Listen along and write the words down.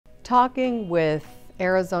Talking with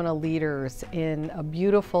Arizona leaders in a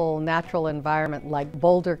beautiful natural environment like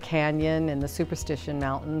Boulder Canyon in the Superstition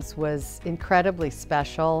Mountains was incredibly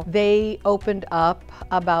special. They opened up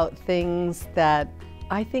about things that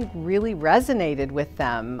I think really resonated with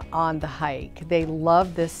them on the hike. They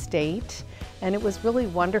love this state, and it was really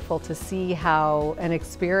wonderful to see how an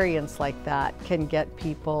experience like that can get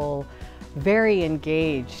people very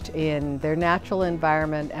engaged in their natural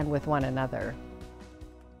environment and with one another.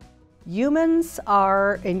 Humans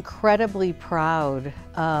are incredibly proud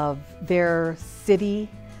of their city,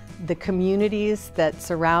 the communities that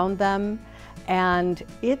surround them, and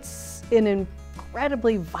it's an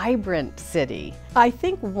incredibly vibrant city. I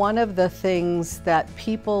think one of the things that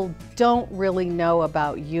people don't really know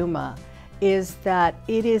about Yuma is that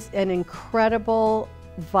it is an incredible,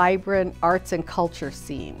 vibrant arts and culture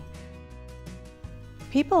scene.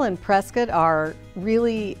 People in Prescott are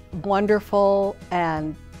really wonderful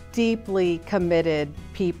and deeply committed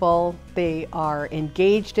people. They are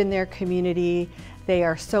engaged in their community. They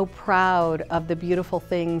are so proud of the beautiful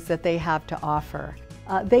things that they have to offer.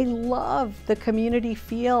 They love the community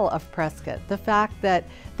feel of Prescott, the fact that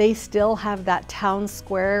they still have that town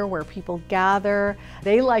square where people gather.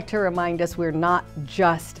 They like to remind us we're not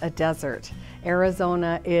just a desert.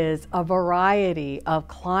 Arizona is a variety of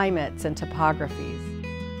climates and topographies.